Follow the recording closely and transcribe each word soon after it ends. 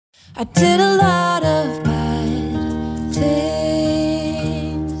I did a lot of bad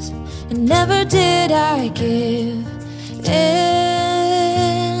things, and never did I give in.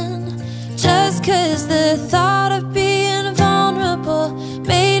 Just 'cause the thought of being vulnerable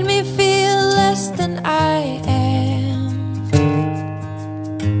made me feel less than I am.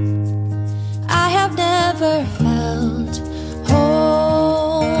 I have never felt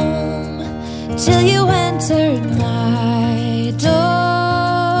home till you entered my door.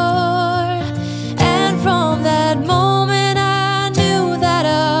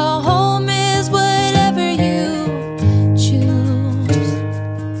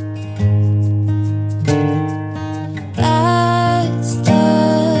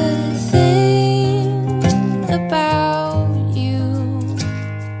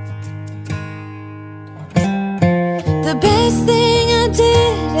 The best thing I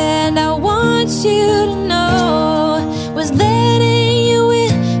did, and I want you to know, was letting you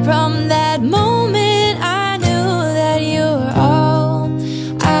in. From that moment I knew that you were all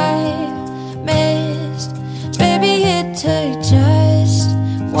I missed. Baby, it took just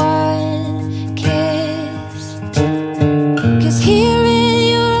one kiss. 'Cause here in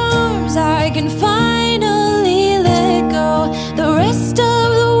your arms I can finally let go. The rest of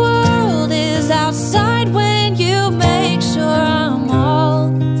the world is outside when you make sure I'm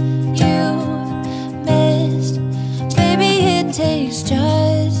all you've missed. Baby, it takes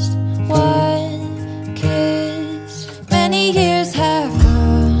just one